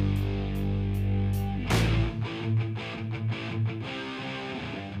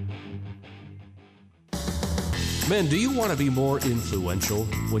 Men, do you want to be more influential?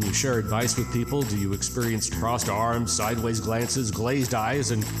 When you share advice with people, do you experience crossed arms, sideways glances, glazed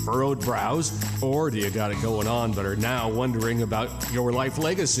eyes, and furrowed brows? Or do you got it going on but are now wondering about your life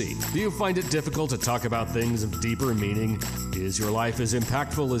legacy? Do you find it difficult to talk about things of deeper meaning? Is your life as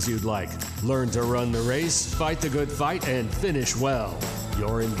impactful as you'd like? Learn to run the race, fight the good fight, and finish well.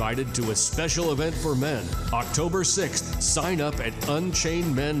 You're invited to a special event for men, October 6th. Sign up at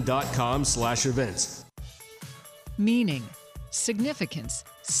unchainedmen.com/events. Meaning, significance,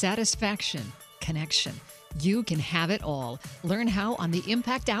 satisfaction, connection. You can have it all. Learn how on the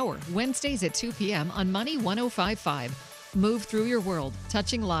Impact Hour, Wednesdays at 2 p.m. on Money 105.5. Move through your world,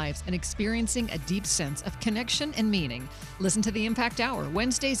 touching lives and experiencing a deep sense of connection and meaning. Listen to the Impact Hour,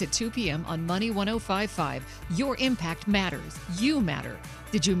 Wednesdays at 2 p.m. on Money 105.5. Your impact matters. You matter.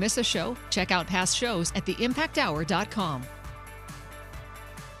 Did you miss a show? Check out past shows at theimpacthour.com.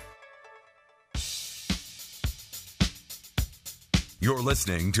 You're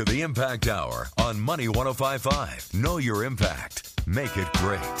listening to the Impact Hour on Money 105.5. Know your impact. Make it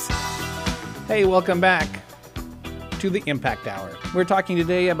great. Hey, welcome back to the Impact Hour. We're talking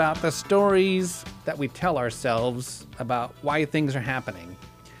today about the stories that we tell ourselves about why things are happening.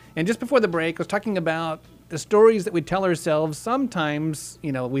 And just before the break, I was talking about the stories that we tell ourselves. Sometimes,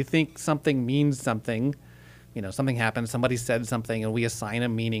 we think something means something. Something happened, somebody said something, and we assign a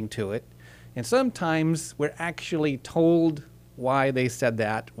meaning to it. And sometimes we're actually told why they said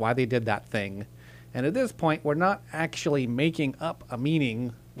that, why they did that thing. And at this point, we're not actually making up a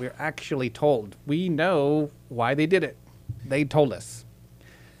meaning. We're actually told. We know why they did it. They told us.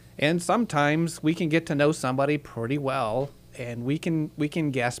 And sometimes we can get to know somebody pretty well, and we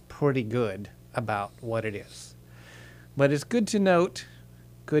can guess pretty good about what it is. But it's good to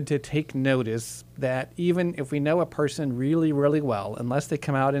take notice that even if we know a person really, really well, unless they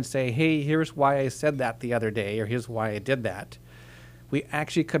come out and say, hey, here's why I said that the other day, or here's why I did that, we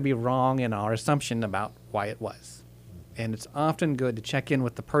actually could be wrong in our assumption about why it was. And it's often good to check in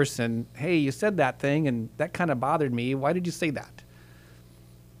with the person. Hey, you said that thing, and that kind of bothered me. Why did you say that?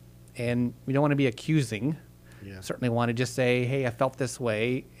 And we don't want to be accusing. Yeah. Certainly want to just say, hey, I felt this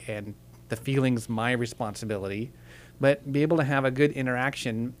way, and the feeling's my responsibility. But be able to have a good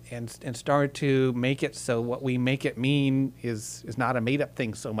interaction and start to make it so what we make it mean is not a made-up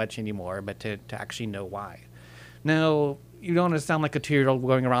thing so much anymore, but to actually know why. Now, you don't want to sound like a 2-year-old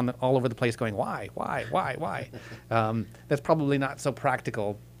going around all over the place going, why? That's probably not so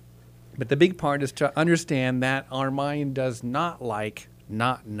practical. But the big part is to understand that our mind does not like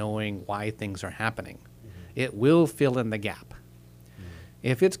not knowing why things are happening. Mm-hmm. It will fill in the gap. Mm-hmm.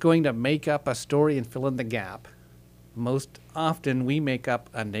 If it's going to make up a story and fill in the gap, most often we make up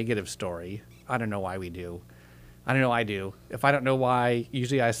a negative story. I don't know why we do. I do. If I don't know why,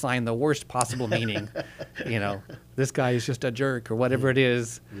 usually I assign the worst possible meaning. This guy is just a jerk or whatever it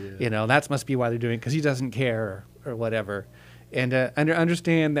is. Yeah. That must be why they're doing it, because he doesn't care or whatever. And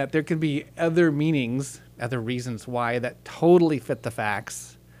understand that there can be other meanings, other reasons why that totally fit the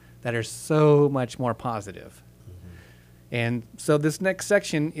facts that are so much more positive. Mm-hmm. And so this next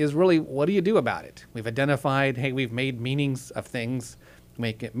section is really, what do you do about it? We've identified, hey, we've made meanings of things,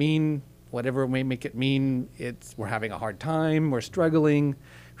 make it mean whatever may make it mean. We're having a hard time, we're struggling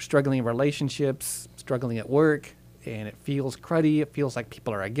in relationships, struggling at work, and it feels cruddy, it feels like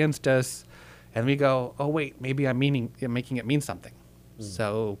people are against us. And we go, oh wait, maybe I'm making it mean something.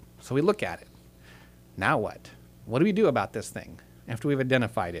 So we look at it. Now what? What do we do about this thing after we've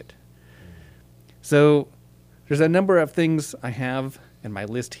identified it? So there's a number of things I have in my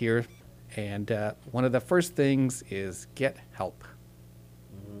list here, and one of the first things is get help.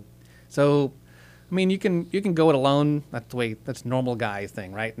 So, I mean, you can go it alone. That's normal guy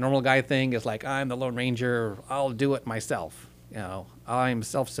thing, right? Normal guy thing is like, I'm the Lone Ranger, I'll do it myself. I'm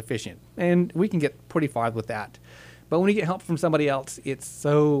self-sufficient, and we can get pretty far with that. But when you get help from somebody else, it's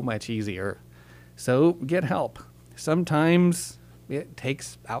so much easier. So get help. Sometimes it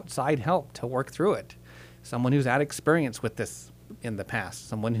takes outside help to work through it. Someone who's had experience with this in the past,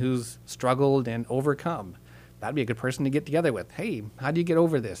 someone who's struggled and overcome. That'd be a good person to get together with. Hey, how do you get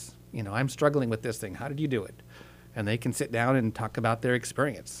over this? I'm struggling with this thing. How did you do it? And they can sit down and talk about their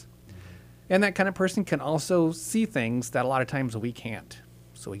experience. And that kind of person can also see things that a lot of times we can't.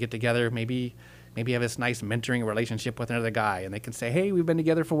 So we get together, maybe have this nice mentoring relationship with another guy, and they can say, hey, we've been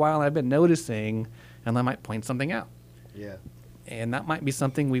together for a while, and I've been noticing, and they might point something out. Yeah. And that might be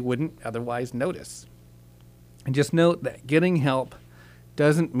something we wouldn't otherwise notice. And just note that getting help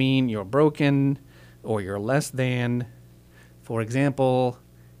doesn't mean you're broken or you're less than. For example,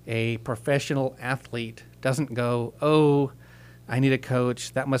 a professional athlete doesn't go, oh, I need a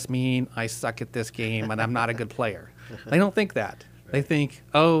coach. That must mean I suck at this game and I'm not a good player. They don't think that. Right. They think,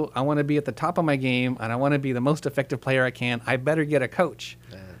 oh, I want to be at the top of my game and I want to be the most effective player I can. I better get a coach.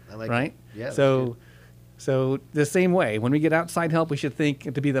 I like right? It. Yeah. So the same way, when we get outside help, we should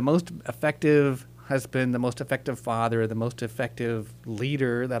think to be the most effective husband, the most effective father, the most effective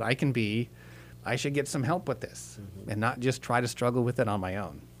leader that I can be, I should get some help with this and not just try to struggle with it on my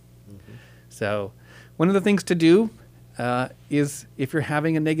own. So one of the things to do is if you're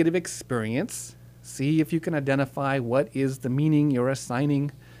having a negative experience, see if you can identify what is the meaning you're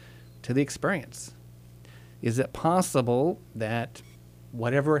assigning to the experience. Is it possible that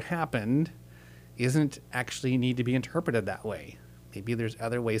whatever happened isn't actually need to be interpreted that way? Maybe there's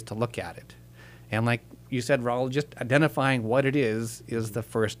other ways to look at it. And like you said, Raul, just identifying what it is the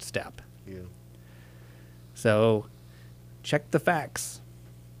first step. Yeah. So check the facts.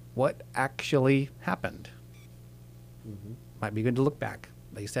 What actually happened? Might be good to look back.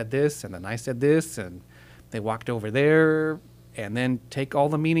 They said this, and then I said this, and they walked over there, and then take all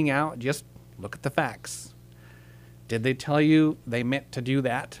the meaning out. Just look at the facts. Did they tell you they meant to do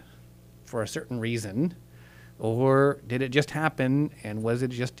that for a certain reason? Or did it just happen, and was it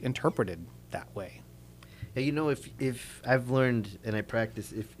just interpreted that way? Yeah, if I've learned and I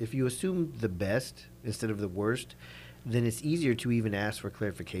practice, if you assume the best instead of the worst, then it's easier to even ask for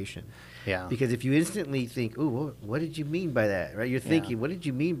clarification. Yeah. Because if you instantly think, oh, what did you mean by that? Right? You're thinking, what did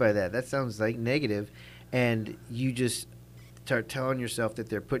you mean by that? That sounds like negative. And you just start telling yourself that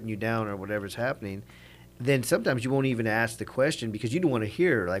they're putting you down or whatever's happening. Then sometimes you won't even ask the question because you don't want to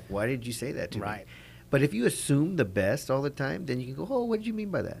hear, like, why did you say that to me? Right. But if you assume the best all the time, then you can go, oh, what did you mean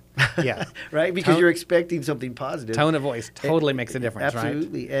by that? Yeah. Right? Because you're expecting something positive. Tone of voice totally makes a difference,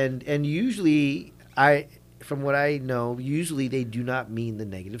 absolutely. right? Absolutely. And usually, from what I know, usually they do not mean the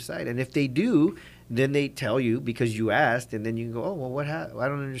negative side. And if they do, then they tell you because you asked, and then you can go, oh, well, I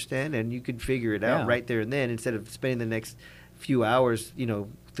don't understand. And you could figure it out right there and then instead of spending the next few hours,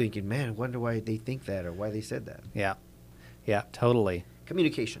 thinking, man, I wonder why they think that or why they said that. Yeah. Yeah, totally.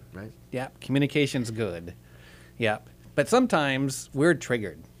 Communication, right? Yeah, communication's good. Yeah. But sometimes we're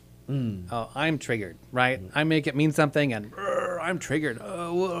triggered. Oh, I'm triggered, right? I make it mean something and I'm triggered.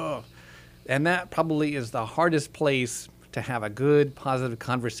 Oh, whoa. And that probably is the hardest place to have a good, positive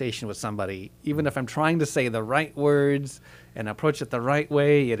conversation with somebody. Even if I'm trying to say the right words and approach it the right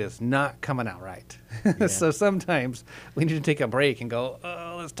way, it is not coming out right. Yeah. So sometimes we need to take a break and go,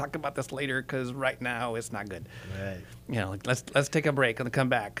 oh, let's talk about this later because right now it's not good. Right. Let's take a break and come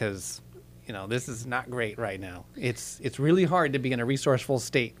back because, this is not great right now. It's really hard to be in a resourceful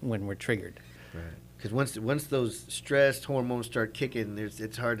state when we're triggered. Right. Because once those stress hormones start kicking,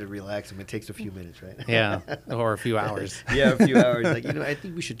 it's hard to relax them. It takes a few minutes, right? Yeah, or a few hours. Yeah, a few hours. Like, I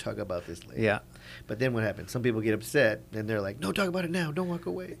think we should talk about this later. Yeah. But then what happens? Some people get upset, and they're like, no, talk about it now. Don't walk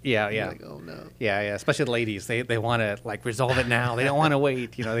away. Yeah, and yeah. You're like, oh, no. Yeah, yeah. Especially the ladies. They want to, resolve it now. They don't want to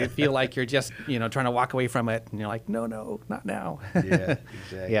wait. They feel like you're just, trying to walk away from it. And you're like, no, not now. Yeah,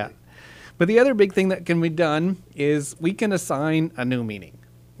 exactly. Yeah. But the other big thing that can be done is we can assign a new meaning.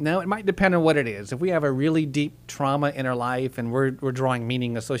 Now, it might depend on what it is. If we have a really deep trauma in our life and we're drawing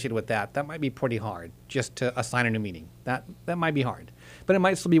meaning associated with that, that might be pretty hard just to assign a new meaning. That might be hard, but it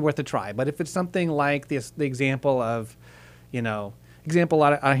might still be worth a try. But if it's something like the example of, example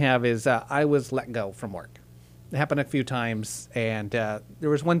I have is I was let go from work. It happened a few times, and there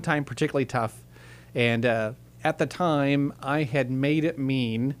was one time particularly tough. And at the time, I had made it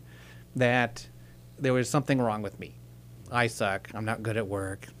mean that there was something wrong with me. I suck. I'm not good at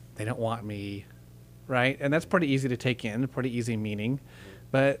work. They don't want me, right? And that's pretty easy to take in, pretty easy meaning.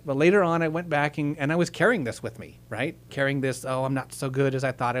 But later on, I went back and I was carrying this with me, right? Carrying this, I'm not so good as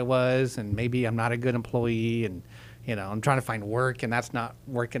I thought I was, and maybe I'm not a good employee, and I'm trying to find work, and that's not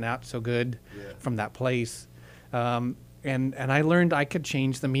working out so good from that place. And I learned I could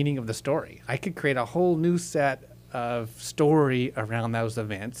change the meaning of the story. I could create a whole new set of story around those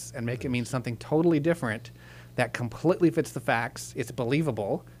events and make it mean something totally different that completely fits the facts. It's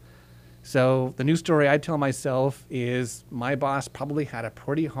believable. So the new story I tell myself is my boss probably had a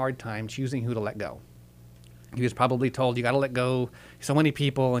pretty hard time choosing who to let go. He was probably told, you got to let go so many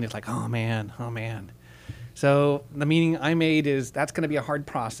people, and he's like, oh man. So the meaning I made is that's going to be a hard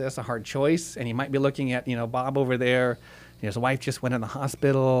process, a hard choice, and he might be looking at, Bob over there. His wife just went in the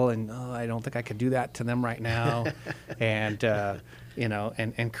hospital, and I don't think I could do that to them right now. And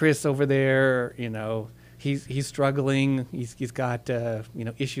and Chris over there, he's struggling. He's got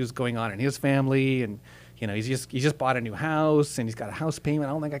issues going on in his family, and he's just bought a new house, and he's got a house payment.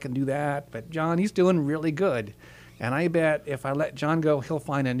 I don't think I can do that. But John, he's doing really good, and I bet if I let John go, he'll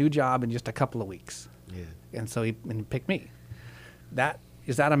find a new job in just a couple of weeks. Yeah. And so he picked me.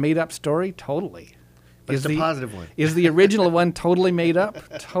 Is that a made up story? Totally. But it's a positive one. Is the original one totally made up?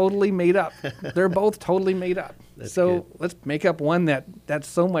 Totally made up. They're both totally made up. That's so good. Let's make up one that's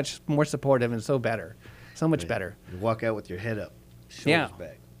so much more supportive and so better. So much better. You walk out with your head up, shoulders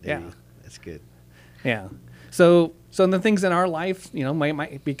back. That's good. Yeah. So the things in our life,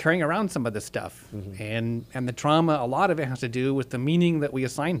 might be carrying around some of this stuff. Mm-hmm. And the trauma, a lot of it has to do with the meaning that we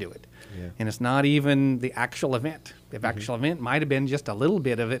assign to it. Yeah. And it's not even the actual event. The actual event might have been just a little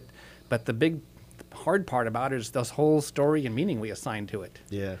bit of it, but the big hard part about it is this whole story and meaning we assign to it.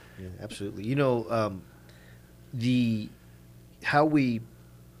 Yeah, absolutely. How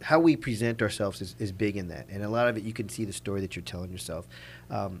we present ourselves is big in that, and a lot of it you can see the story that you're telling yourself.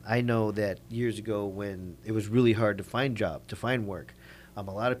 I know that years ago when it was really hard to find work, a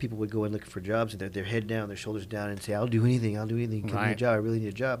lot of people would go in looking for jobs, and their head down, their shoulders down, and say, I'll do anything, give me a job, I really need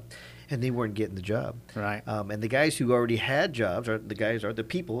a job. And they weren't getting the job. Right. And the guys who already had jobs, the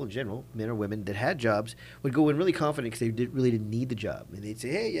people in general, men or women that had jobs, would go in really confident because they really didn't need the job. And they'd say,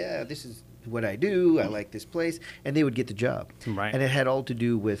 hey, yeah, this is what I do, I like this place, and they would get the job. Right. And it had all to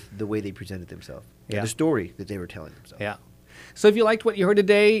do with the way they presented themselves, and the story that they were telling themselves. Yeah. So if you liked what you heard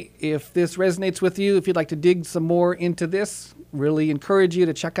today, if this resonates with you, if you'd like to dig some more into this, really encourage you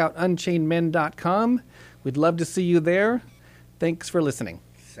to check out unchainedmen.com. We'd love to see you there. Thanks for listening.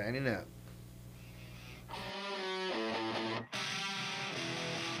 Signing out.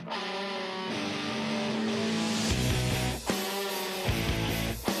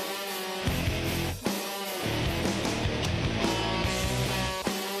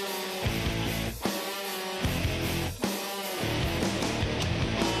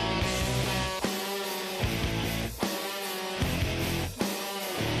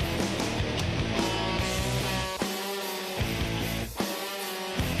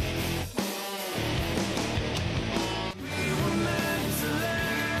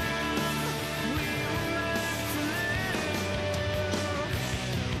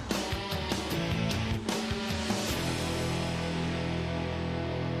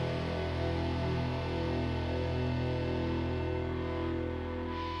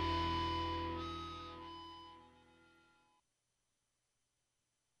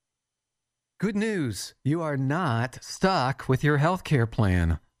 Good news, you are not stuck with your healthcare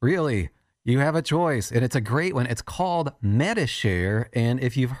plan. Really, you have a choice, and it's a great one. It's called Medi-Share, and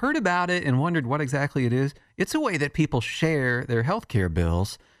if you've heard about it and wondered what exactly it is, it's a way that people share their healthcare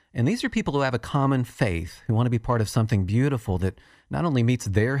bills, and these are people who have a common faith, who want to be part of something beautiful that not only meets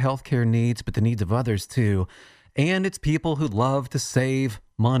their healthcare needs, but the needs of others too. And it's people who love to save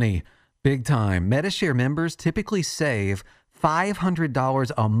money, big time. Medi-Share members typically save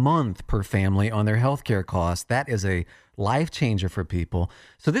 $500 a month per family on their healthcare costs. That is a life changer for people.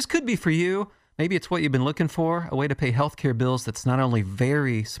 So this could be for you. Maybe it's what you've been looking for, a way to pay healthcare bills that's not only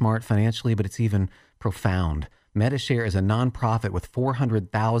very smart financially, but it's even profound. Medi-Share is a nonprofit with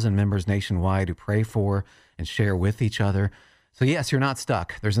 400,000 members nationwide who pray for and share with each other. So yes, you're not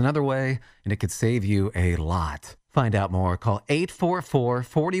stuck. There's another way, and it could save you a lot. Find out more. Call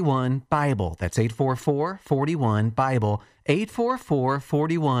 844-41-BIBLE. That's 844-41-BIBLE.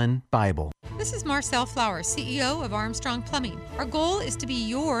 844-41-BIBLE. This is Marcel Flower, CEO of Armstrong Plumbing. Our goal is to be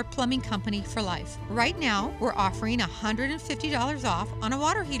your plumbing company for life. Right now, we're offering $150 off on a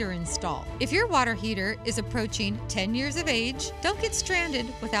water heater install. If your water heater is approaching 10 years of age, don't get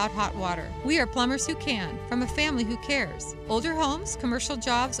stranded without hot water. We are plumbers who can, from a family who cares. Older homes, commercial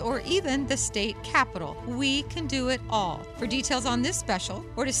jobs, or even the state capitol. We can do it all. For details on this special,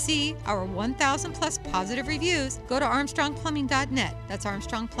 or to see our 1,000 plus positive reviews, go to armstrongplumbing.net. That's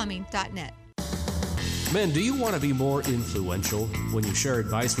armstrongplumbing.net. Men, do you want to be more influential? When you share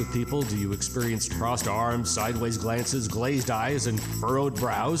advice with people, do you experience crossed arms, sideways glances, glazed eyes, and furrowed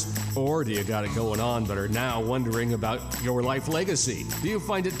brows? Or do you got it going on but are now wondering about your life legacy? Do you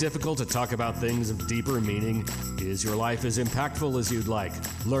find it difficult to talk about things of deeper meaning? Is your life as impactful as you'd like?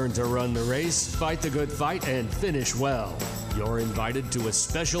 Learn to run the race, fight the good fight, and finish well. You're invited to a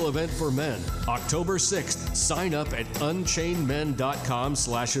special event for men, October 6th. Sign up at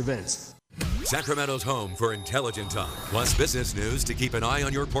unchainedmen.com/events. Sacramento's home for intelligent talk, plus business news to keep an eye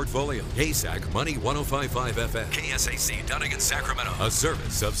on your portfolio. KSAC Money 105.5 FM. KSAC Dunnigan, Sacramento. A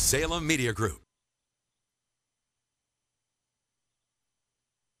service of Salem Media Group.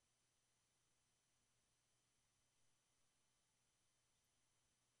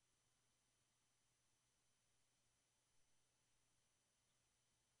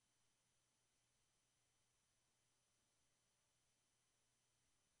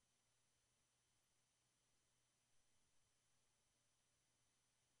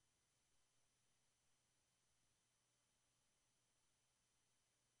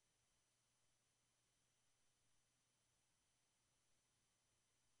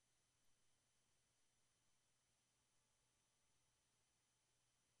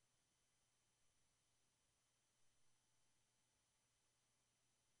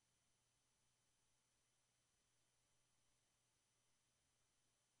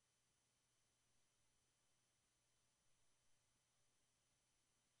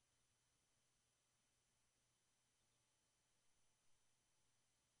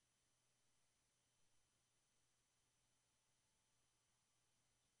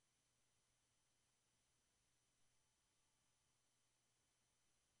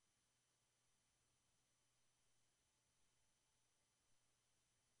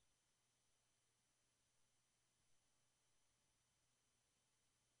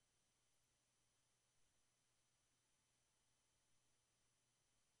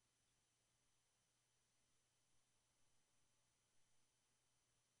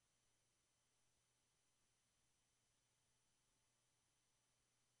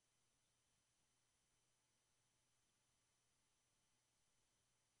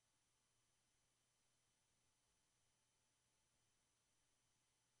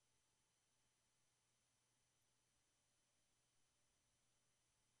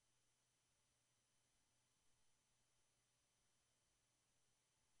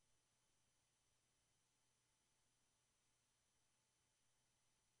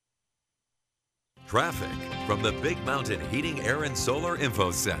 Traffic from the Big Mountain Heating, Air, and Solar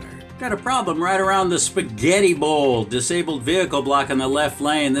Info Center. Got a problem right around the Spaghetti Bowl. Disabled vehicle blocking the left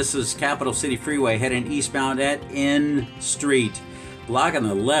lane. This is Capital City Freeway heading eastbound at N Street. Blocking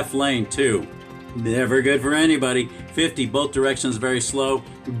the left lane too. Never good for anybody. 50 both directions very slow.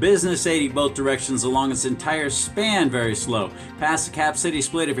 Business 80 both directions along its entire span very slow. Past the Cap City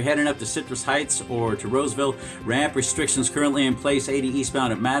Split if you're heading up to Citrus Heights or to Roseville. Ramp restrictions currently in place 80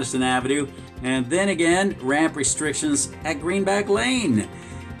 eastbound at Madison Avenue. And then again, ramp restrictions at Greenback Lane.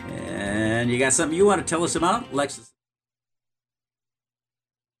 And you got something you want to tell us about, Lexus?